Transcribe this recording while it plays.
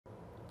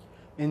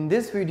In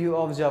this video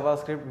of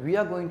JavaScript, we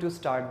are going to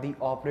start the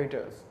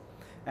operators.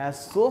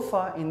 As so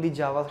far in the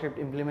JavaScript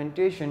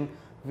implementation,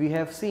 we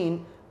have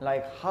seen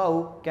like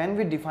how can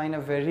we define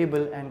a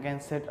variable and can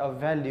set a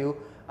value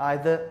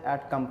either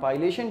at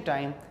compilation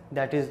time,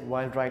 that is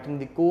while writing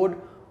the code,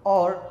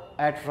 or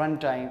at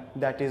runtime,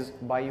 that is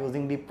by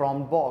using the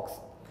prompt box.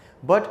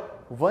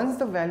 But once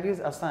the value is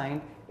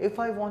assigned, if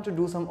I want to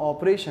do some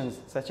operations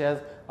such as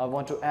I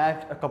want to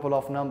add a couple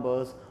of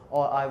numbers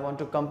or I want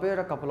to compare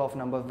a couple of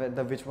numbers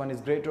whether which one is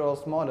greater or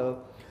smaller,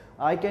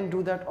 I can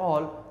do that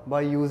all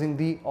by using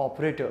the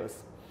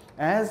operators.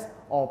 As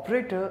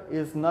operator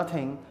is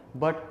nothing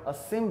but a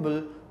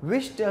symbol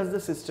which tells the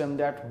system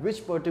that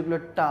which particular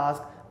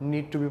task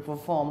need to be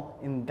performed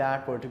in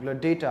that particular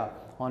data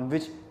on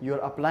which you are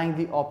applying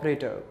the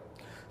operator.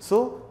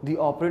 So the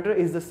operator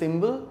is the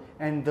symbol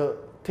and the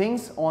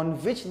things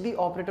on which the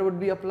operator would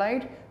be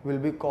applied will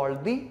be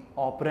called the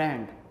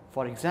operand.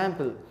 For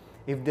example,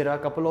 if there are a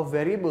couple of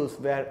variables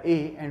where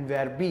a and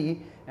where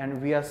b,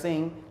 and we are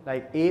saying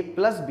like a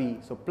plus b,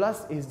 so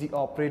plus is the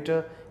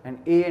operator and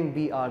a and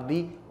b are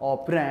the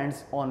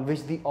operands on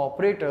which the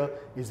operator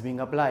is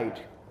being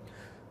applied.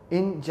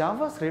 In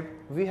JavaScript,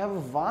 we have a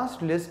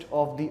vast list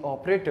of the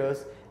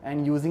operators,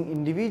 and using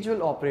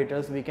individual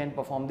operators we can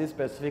perform the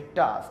specific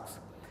tasks.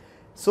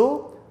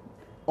 So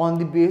on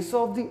the basis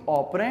of the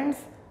operands,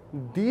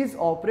 these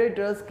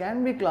operators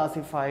can be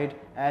classified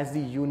as the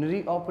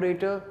unary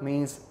operator,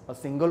 means a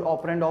single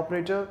operand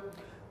operator,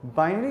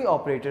 binary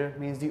operator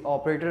means the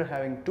operator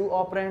having two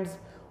operands,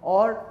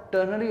 or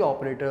ternary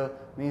operator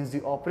means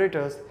the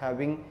operators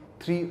having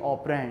three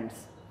operands.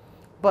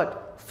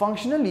 But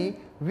functionally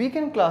we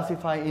can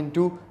classify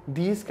into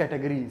these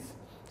categories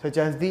such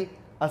as the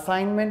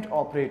assignment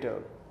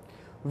operator.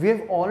 We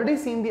have already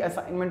seen the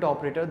assignment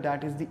operator,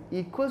 that is the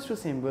equals to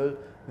symbol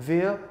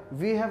where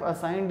we have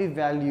assigned the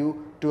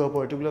value to a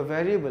particular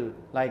variable,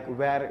 like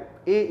where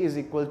a is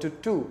equal to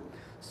 2.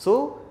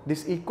 So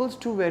this equals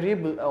to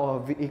variable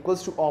or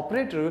equals to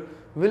operator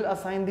will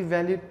assign the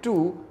value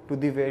 2 to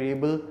the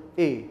variable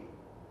a.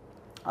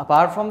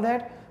 Apart from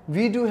that,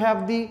 we do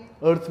have the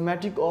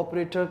arithmetic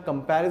operator,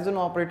 comparison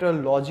operator,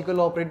 logical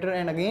operator,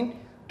 and again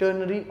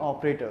ternary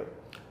operator.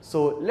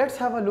 So let's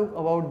have a look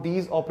about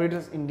these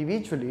operators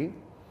individually.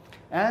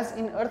 As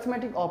in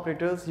arithmetic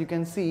operators, you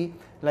can see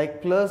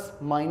like plus,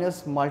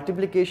 minus,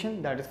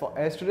 multiplication, that is for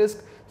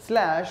asterisk,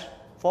 slash,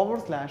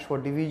 forward slash for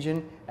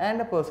division, and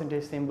a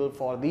percentage symbol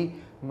for the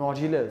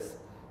modulus.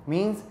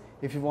 Means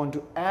if you want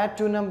to add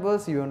two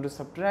numbers, you want to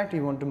subtract,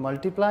 you want to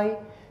multiply,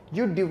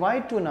 you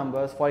divide two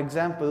numbers. For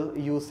example,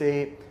 you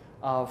say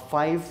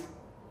 5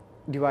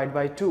 divided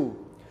by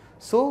 2.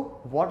 So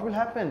what will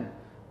happen?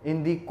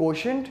 In the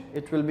quotient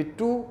it will be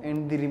 2,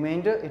 in the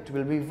remainder it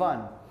will be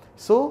 1.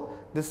 So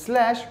the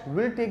slash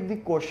will take the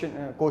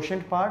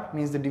quotient part,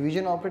 means the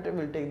division operator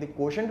will take the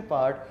quotient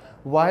part,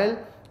 while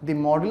the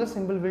modular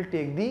symbol will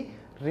take the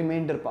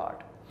remainder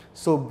part.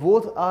 So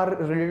both are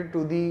related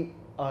to the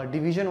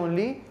division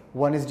only.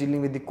 One is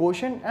dealing with the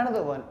quotient,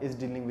 another one is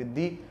dealing with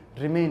the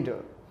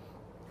remainder.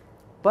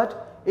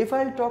 But if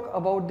I'll talk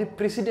about the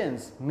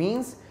precedence,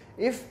 means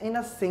if in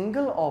a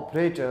single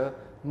operator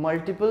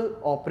multiple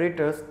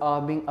operators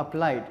are being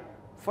applied.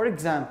 For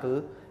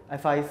example,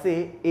 if I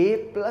say a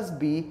plus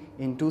b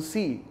into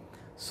c,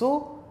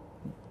 so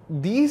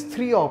these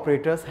three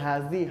operators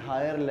has the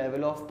higher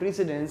level of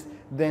precedence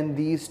than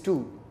these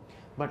two.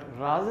 But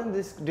rather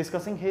than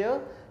discussing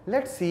here,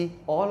 let's see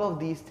all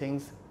of these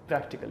things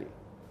practically.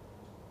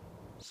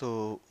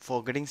 So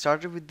for getting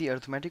started with the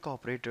arithmetic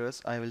operators,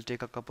 I will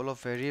take a couple of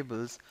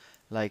variables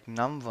like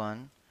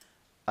num1,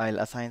 I'll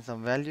assign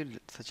some value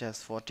such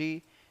as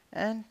 40,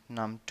 and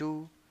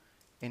num2,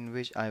 in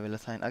which I will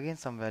assign again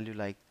some value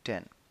like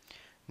 10.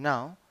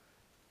 Now,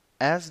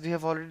 as we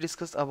have already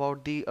discussed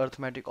about the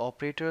arithmetic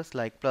operators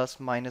like plus,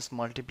 minus,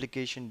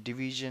 multiplication,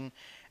 division,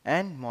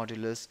 and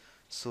modulus,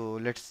 so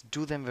let's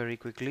do them very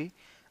quickly.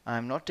 I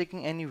am not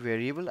taking any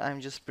variable, I am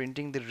just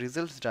printing the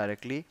results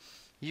directly.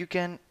 You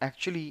can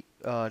actually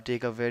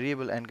take a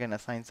variable and can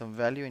assign some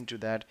value into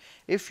that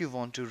if you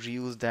want to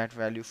reuse that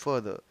value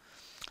further.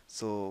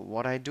 So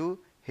what I do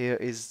here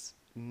is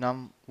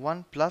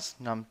num1 plus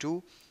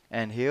num2,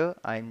 and here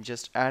I'm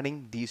just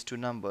adding these two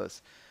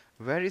numbers.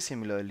 Very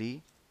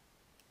similarly,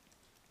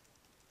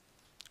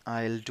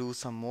 I'll do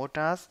some more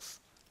tasks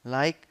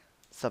like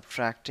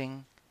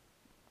subtracting,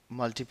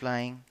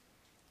 multiplying,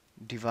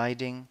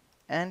 dividing,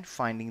 and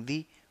finding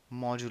the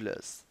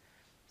modulus.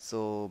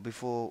 So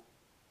before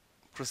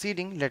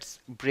proceeding, let's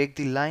break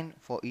the line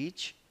for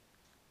each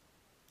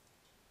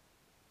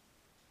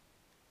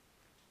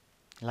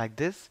like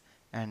this,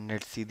 and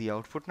let's see the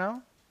output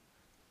now.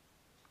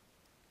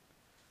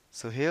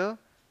 So here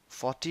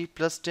 40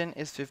 plus 10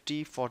 is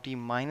 50, 40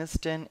 minus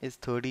 10 is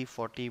 30,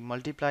 40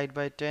 multiplied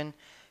by 10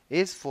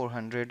 is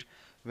 400.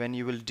 When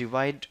you will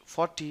divide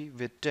 40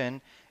 with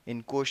 10,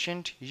 in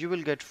quotient you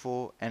will get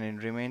 4, and in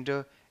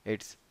remainder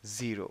it's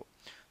 0.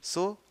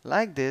 So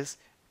like this,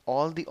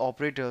 all the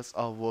operators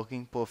are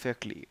working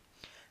perfectly.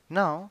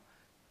 Now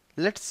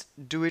let's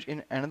do it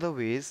in another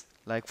ways,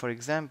 Like for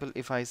example,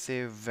 if I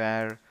say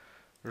var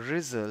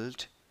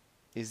result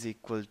is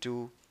equal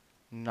to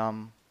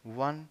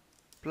num1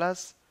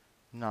 plus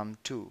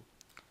num2,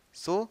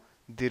 so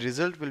the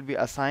result will be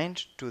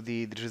assigned to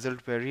the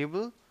result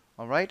variable,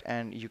 alright,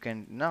 and you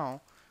can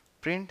now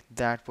print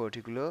that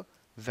particular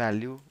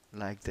value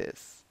like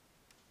this,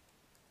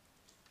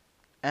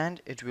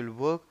 and it will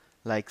work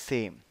like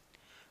same.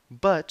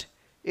 But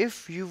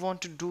if you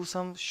want to do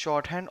some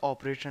shorthand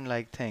operation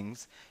like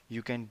things,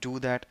 you can do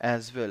that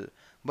as well.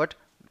 But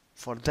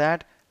for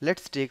that,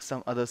 let's take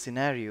some other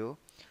scenario.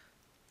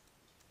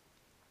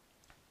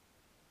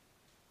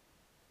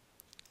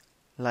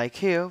 Like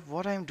here,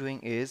 what I'm doing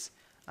is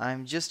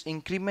I'm just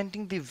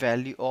incrementing the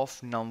value of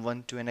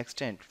num1 to an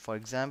extent. For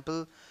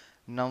example,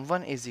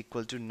 num1 is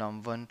equal to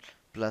num1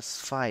 plus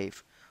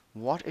 5.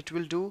 What it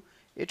will do?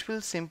 It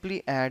will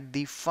simply add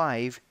the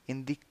 5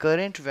 in the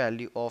current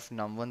value of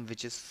num1,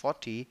 which is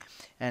 40,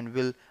 and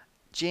will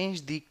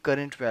change the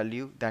current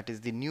value, that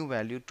is the new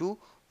value, to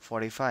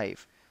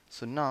 45.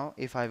 So now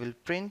if I will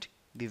print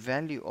the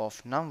value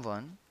of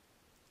num1,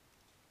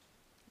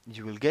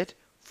 you will get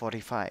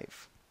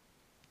 45.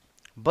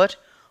 But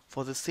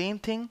for the same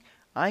thing,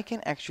 I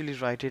can actually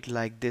write it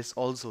like this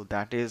also,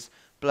 that is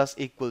plus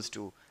equals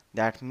to.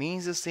 That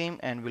means the same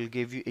and will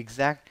give you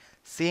exact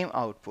same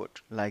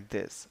output like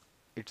this.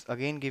 It's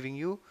again giving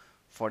you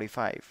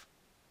 45.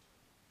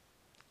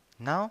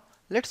 Now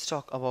let's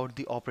talk about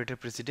the operator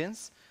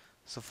precedence.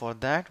 So for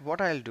that, what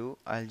I'll do,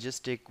 I'll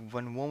just take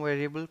one more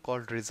variable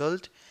called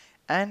result,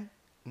 and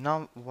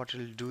now what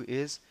I'll do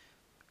is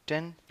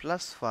 10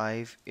 plus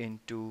 5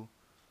 into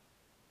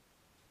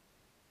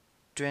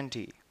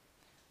 20.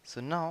 So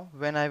now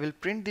when I will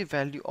print the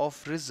value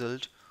of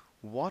result,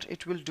 what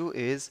it will do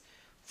is,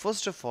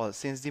 first of all,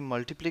 since the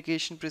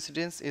multiplication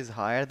precedence is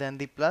higher than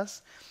the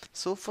plus,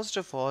 so first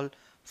of all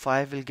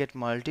 5 will get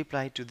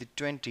multiplied to the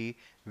 20,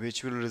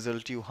 which will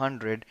result you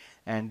 100,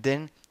 and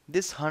then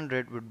this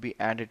 100 would be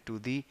added to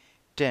the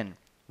 10,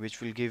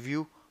 which will give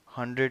you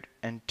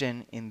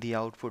 110 in the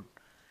output.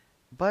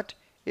 But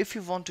if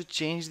you want to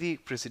change the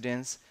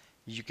precedence,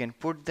 you can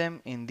put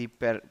them in the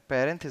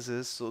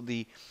parentheses, so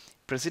the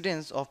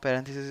precedence of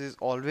parentheses is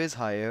always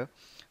higher.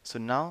 So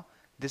now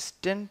this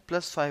 10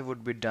 plus 5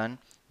 would be done,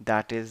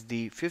 that is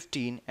the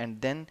 15, and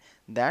then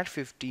that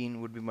 15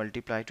 would be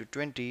multiplied to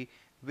 20,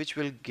 which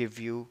will give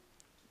you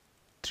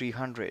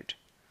 300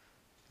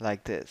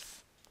 like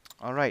this.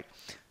 Alright,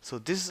 so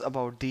this is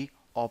about the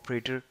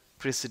operator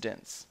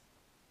precedence.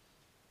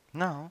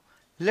 Now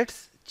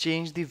let's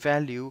change the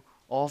value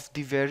of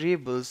the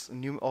variables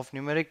of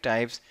numeric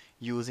types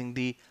using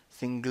the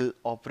single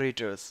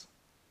operators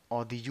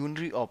or the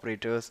unary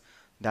operators,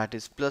 that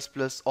is plus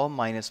plus or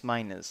minus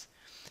minus.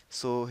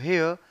 So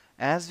here,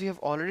 as we have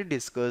already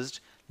discussed,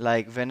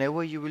 like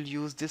whenever you will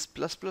use this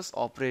plus plus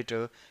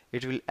operator,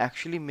 it will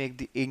actually make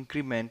the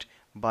increment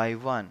by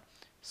 1.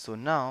 So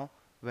now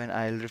when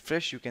I'll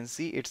refresh, you can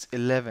see it's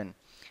 11,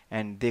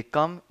 and they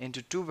come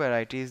into two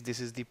varieties. This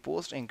is the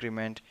post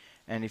increment,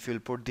 and if you'll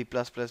put the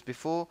plus plus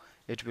before,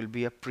 it will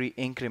be a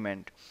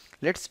pre-increment.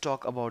 Let's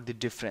talk about the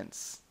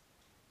difference.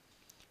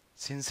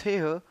 Since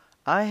here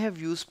I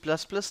have used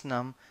plus plus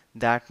num,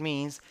 that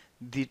means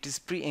it is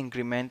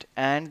pre-increment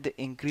and the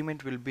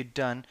increment will be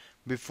done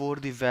before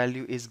the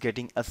value is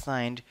getting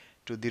assigned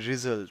to the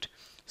result.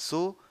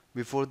 So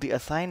before the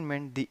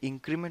assignment, the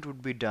increment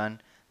would be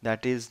done,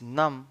 that is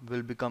num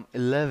will become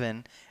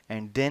 11,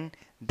 and then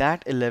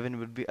that 11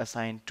 would be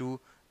assigned to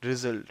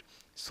result.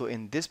 So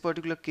in this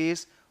particular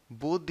case,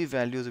 both the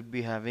values would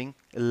be having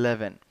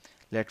 11.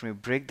 Let me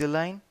break the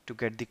line to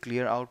get the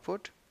clear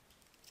output.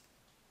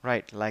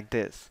 Right, like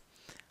this.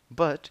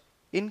 But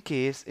in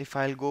case if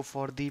I'll go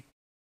for the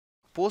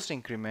post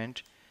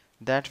increment,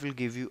 that will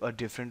give you a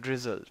different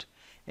result.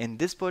 In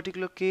this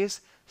particular case,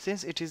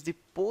 since it is the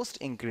post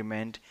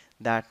increment,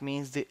 that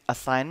means the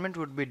assignment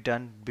would be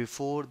done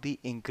before the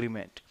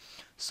increment.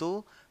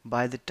 So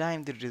by the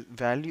time the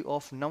value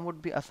of num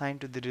would be assigned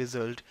to the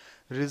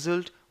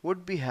result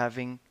would be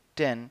having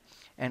 10,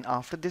 and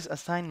after this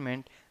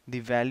assignment the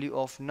value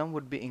of num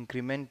would be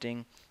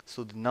incrementing,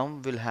 so the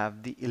num will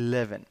have the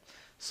 11.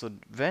 So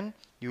when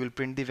you will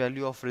print the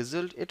value of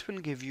result, it will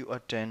give you a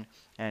 10,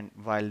 and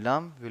while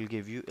num will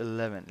give you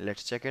 11.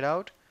 Let's check it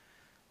out.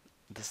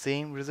 The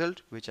same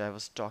result which I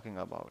was talking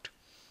about.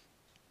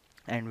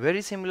 And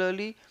very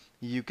similarly,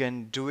 you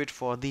can do it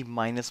for the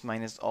minus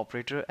minus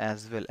operator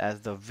as well,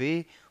 as the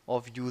way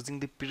of using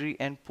the pre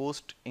and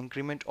post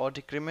increment or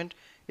decrement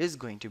is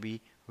going to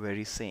be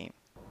very same.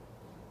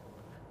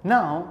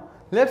 Now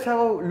let's have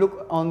a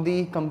look on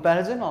the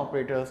comparison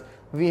operators.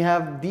 We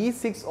have these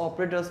 6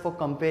 operators for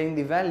comparing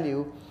the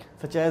value,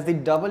 such as the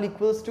double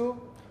equals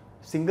to,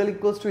 single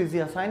equals to is the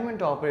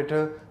assignment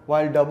operator,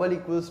 while double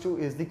equals to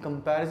is the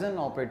comparison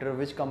operator,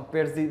 which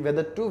compares the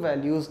whether two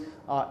values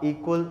are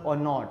equal or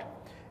not.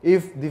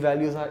 If the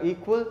values are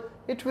equal,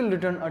 it will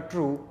return a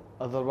true,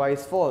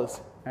 otherwise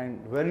false, and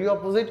very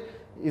opposite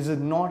is a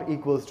not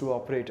equals to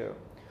operator.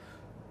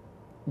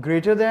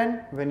 Greater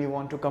than when you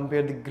want to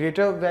compare the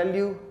greater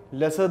value,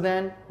 lesser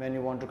than when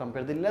you want to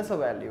compare the lesser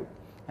value.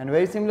 And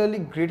very similarly,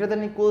 greater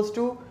than equals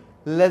to,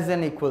 less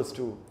than equals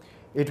to.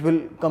 It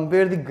will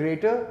compare the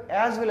greater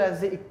as well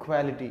as the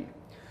equality.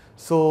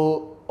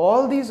 So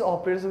all these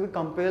operators will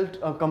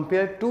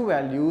compare two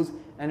values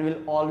and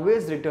will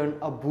always return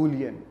a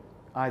boolean,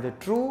 either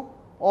true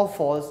or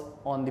false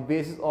on the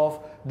basis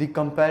of the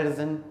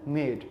comparison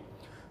made.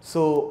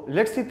 So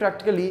let's see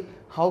practically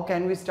how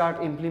can we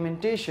start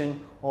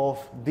implementation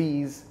of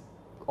these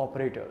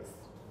operators.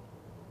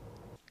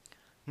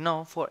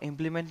 Now for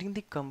implementing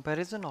the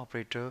comparison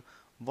operator,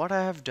 what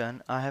I have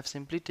done, I have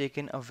simply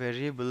taken a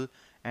variable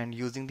and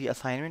using the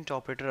assignment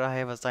operator I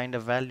have assigned a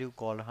value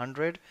called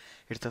 100.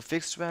 It's a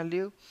fixed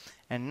value,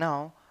 and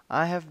now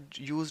I have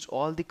used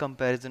all the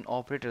comparison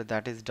operator,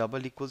 that is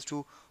double equals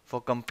to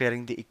for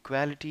comparing the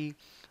equality,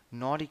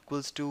 not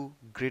equals to,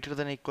 greater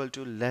than equal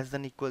to, less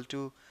than equal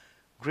to,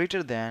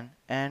 greater than,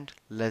 and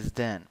less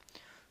than.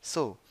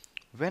 So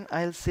when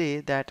I'll say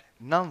that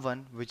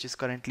num1, which is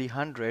currently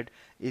 100,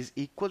 is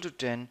equal to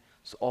 10,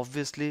 so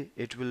obviously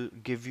it will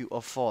give you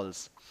a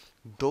false.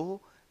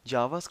 Though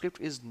JavaScript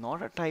is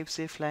not a type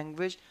safe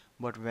language,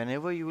 but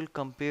whenever you will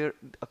compare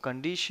a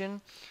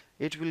condition,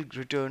 it will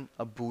return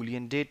a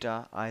boolean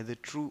data, either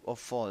true or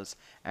false,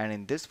 and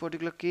in this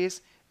particular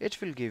case it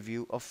will give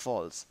you a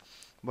false.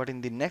 But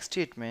in the next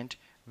statement,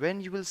 when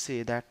you will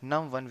say that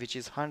num1, which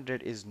is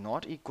 100, is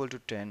not equal to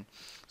 10,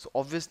 so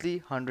obviously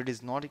 100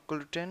 is not equal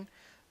to 10.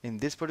 In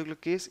this particular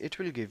case, it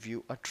will give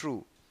you a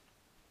true.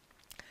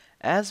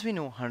 As we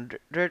know,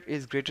 100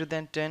 is greater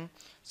than 10,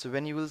 so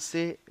when you will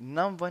say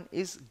num1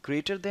 is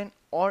greater than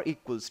or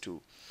equals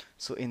to,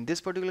 so in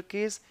this particular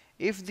case,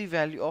 if the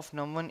value of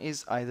num1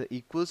 is either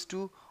equals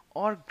to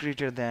or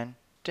greater than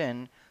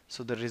 10,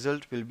 so the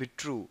result will be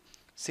true.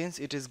 Since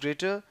it is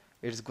greater,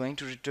 it is going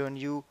to return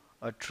you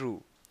a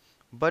true.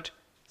 But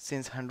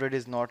since 100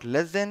 is not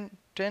less than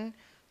 10,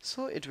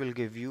 so it will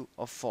give you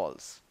a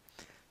false.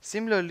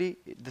 Similarly,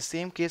 the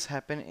same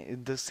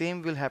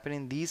will happen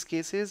in these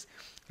cases,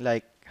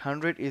 like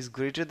 100 is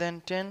greater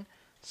than 10,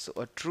 so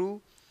a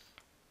true,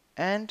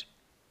 and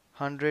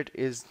 100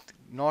 is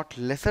not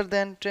lesser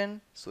than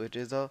 10, so it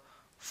is a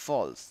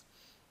false.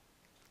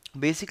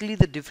 Basically,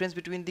 the difference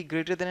between the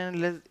greater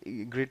than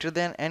and greater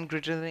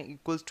than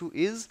equals to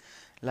is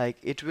like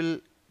it will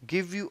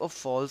give you a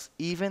false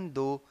even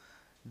though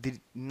the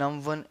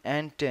num1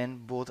 and 10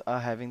 both are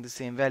having the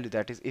same value.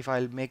 That is, if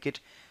I'll make it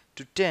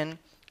to 10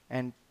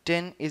 and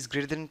 10 is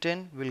greater than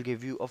 10, will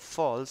give you a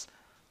false.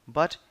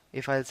 But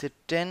if I'll say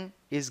 10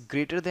 is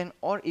greater than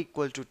or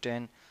equal to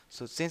 10,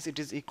 so since it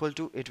is equal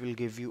to, it will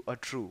give you a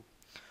true.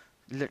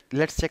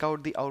 Let's check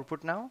out the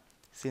output now,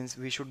 since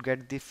we should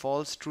get the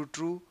false true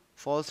true,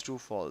 false true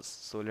false.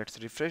 So let's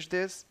refresh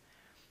this,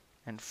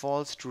 and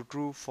false true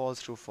true,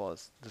 false true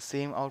false. The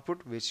same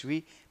output which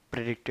we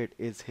predicted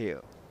is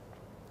here.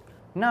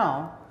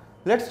 Now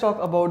let's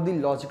talk about the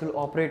logical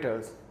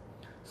operators.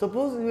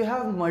 Suppose you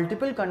have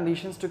multiple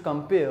conditions to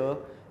compare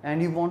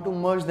and you want to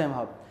merge them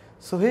up.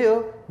 So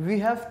here we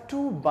have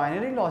two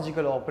binary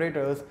logical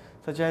operators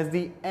such as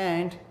the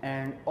and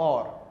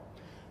or.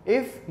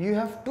 If you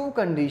have two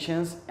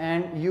conditions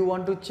and you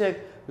want to check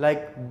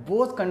like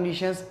both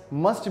conditions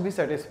must be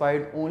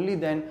satisfied, only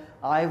then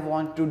I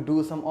want to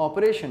do some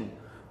operation.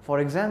 For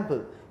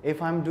example,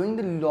 if I'm doing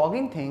the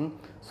login thing,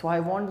 so I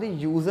want the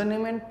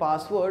username and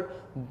password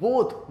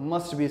both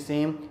must be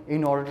same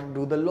in order to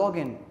do the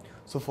login.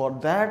 So for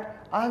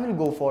that I will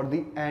go for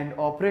the AND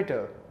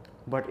operator.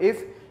 But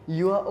if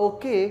you are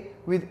okay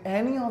with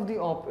any of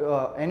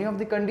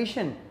the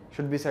condition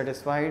should be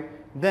satisfied,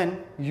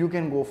 then you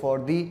can go for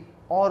the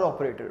OR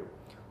operator.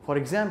 For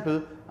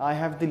example, I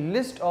have the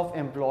list of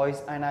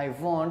employees and I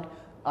want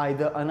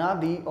either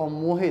Anadi or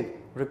Mohit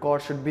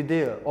record should be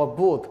there or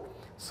both.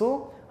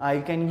 So I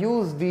can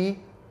use the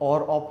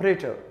OR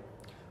operator.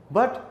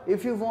 But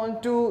if you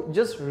want to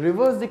just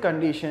reverse the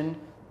condition,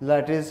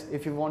 that is,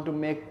 if you want to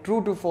make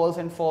true to false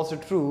and false to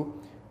true,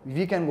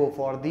 we can go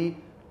for the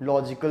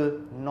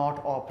logical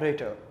NOT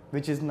operator,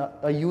 which is a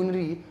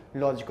unary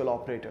logical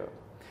operator.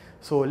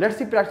 So let's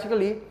see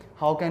practically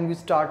how can we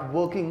start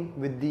working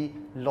with the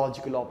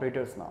logical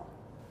operators now.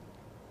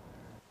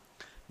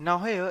 Now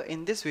here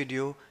in this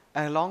video,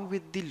 along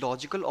with the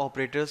logical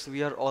operators,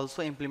 we are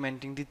also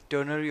implementing the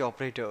ternary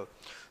operator.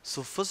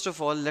 So first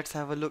of all, let's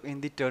have a look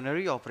in the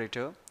ternary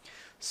operator.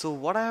 So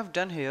what I have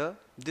done here,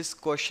 this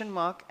question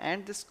mark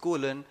and this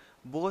colon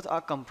both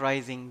are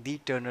comprising the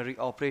ternary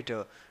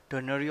operator.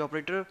 Ternary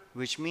operator,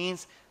 which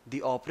means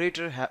the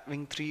operator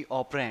having three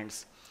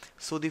operands.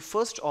 So the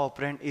first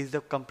operand is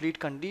the complete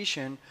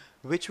condition,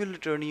 which will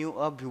return you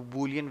a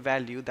boolean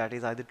value, that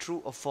is either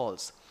true or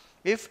false.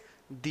 If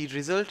the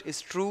result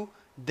is true,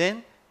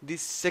 then the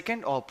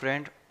second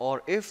operand,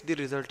 or if the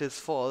result is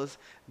false,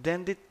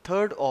 then the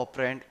third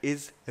operand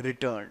is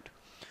returned.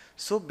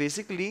 So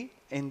basically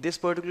in this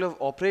particular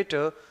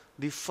operator,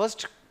 the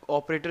first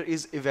operator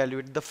is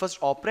evaluated, the first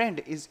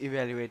operand is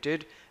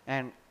evaluated,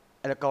 and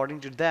according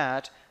to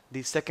that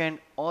the second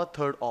or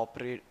third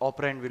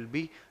operand will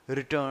be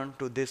returned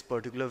to this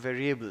particular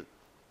variable.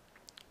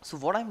 So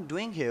what I'm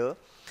doing here,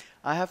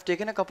 I have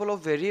taken a couple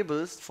of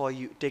variables for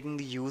you taking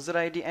the user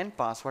ID and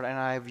password, and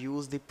I have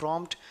used the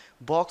prompt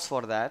box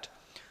for that.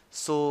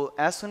 So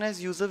as soon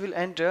as user will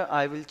enter,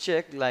 I will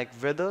check like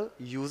whether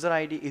user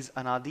ID is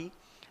Anadi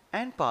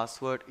and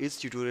password is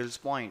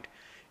Tutorialspoint.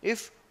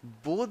 If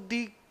both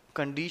the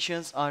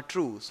conditions are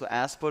true, so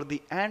as per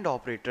the AND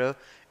operator,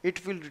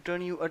 it will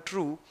return you a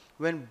true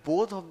when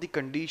both of the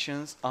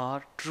conditions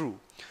are true.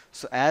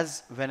 So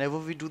as whenever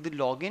we do the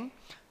login,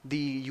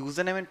 the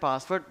username and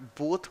password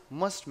both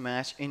must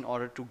match in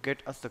order to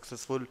get a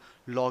successful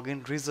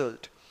login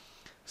result.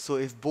 So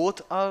if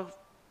both are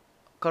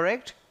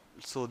correct,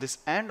 so this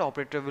AND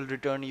operator will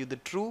return you the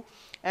true,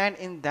 and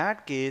in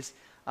that case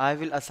I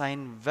will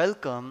assign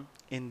welcome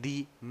in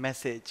the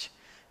message.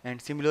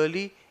 And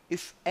similarly,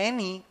 if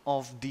any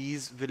of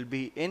these will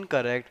be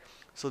incorrect,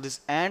 so this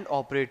AND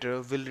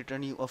operator will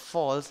return you a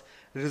false,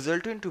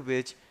 resultant to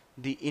which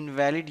the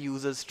invalid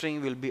user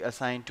string will be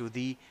assigned to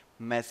the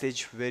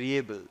message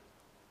variable.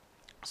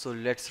 So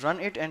let's run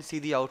it and see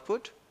the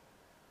output.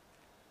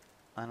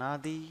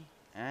 Anadi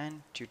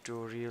and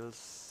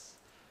tutorials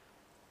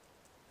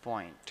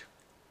point.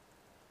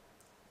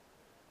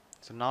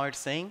 So now it's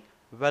saying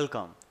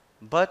welcome,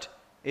 but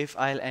if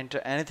I'll enter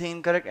anything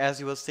incorrect, as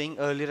you were saying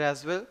earlier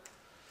as well,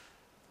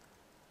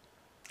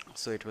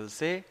 so it will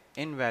say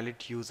invalid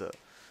user.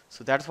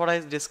 So that's what I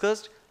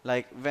discussed,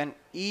 like when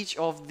each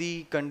of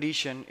the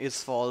condition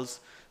is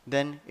false,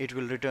 then it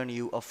will return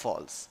you a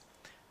false.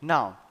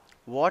 Now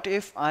what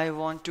if I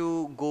want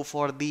to go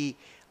for the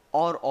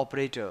OR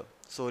operator?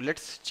 So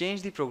let's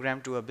change the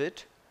program to a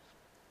bit.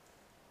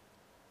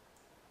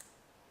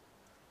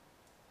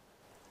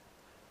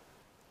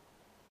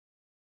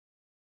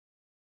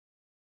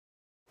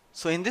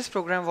 So in this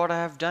program, what I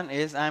have done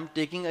is I am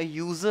taking a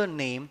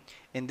username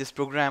in this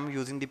program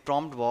using the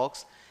prompt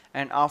box,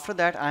 and after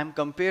that I am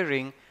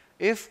comparing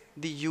if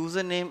the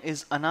username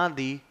is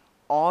Anadi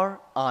or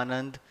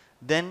Anand,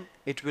 then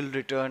it will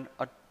return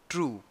a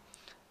true.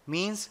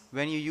 Means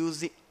when you use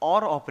the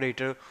OR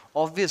operator,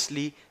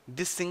 obviously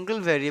this single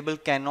variable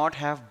cannot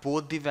have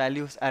both the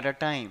values at a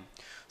time.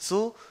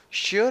 So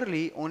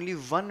surely only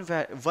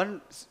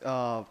one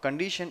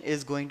condition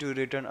is going to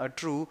return a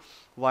true,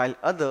 while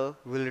other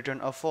will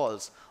return a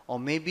false, or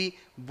maybe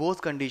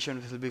both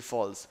conditions will be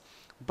false.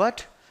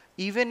 But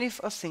even if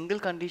a single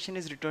condition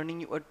is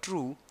returning you a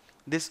true,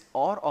 this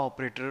OR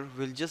operator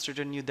will just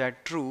return you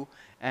that true,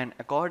 and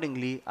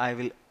accordingly I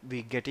will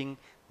be getting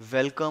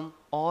welcome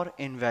or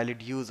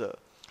invalid user.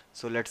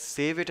 So let's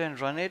save it and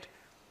run it.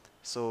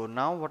 So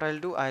now what I'll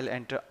do, I'll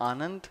enter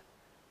Anand,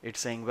 it's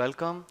saying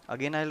welcome.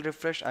 Again I'll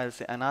refresh, I'll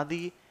say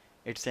Anadi,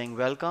 it's saying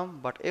welcome.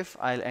 But if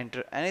I'll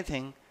enter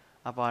anything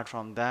apart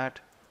from that,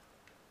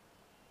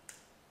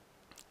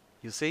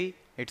 you see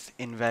it's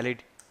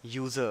invalid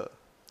user.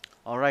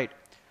 Alright,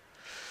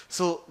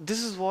 so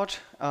this is what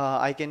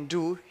I can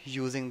do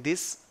using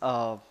this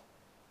OR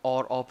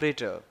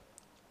operator.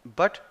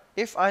 But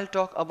if I'll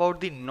talk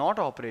about the NOT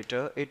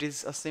operator, it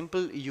is a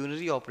simple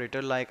unary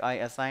operator. Like I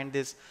assigned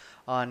this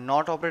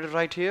NOT operator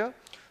right here,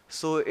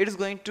 so it is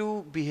going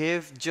to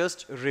behave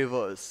just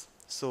reverse.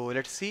 So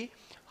let's see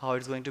how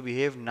it's going to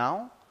behave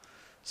now.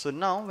 So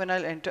now when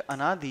I'll enter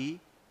Anadi,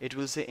 it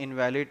will say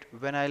invalid.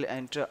 When I'll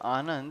enter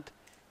Anand,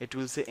 it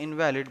will say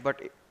invalid.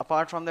 But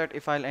apart from that,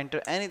 if I'll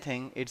enter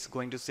anything, it's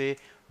going to say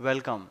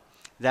welcome.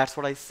 That's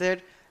what I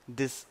said.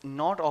 This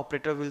NOT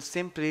operator will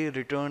simply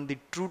return the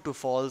true to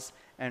false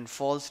and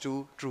false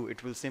to true.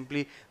 It will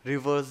simply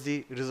reverse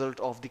the result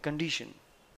of the condition.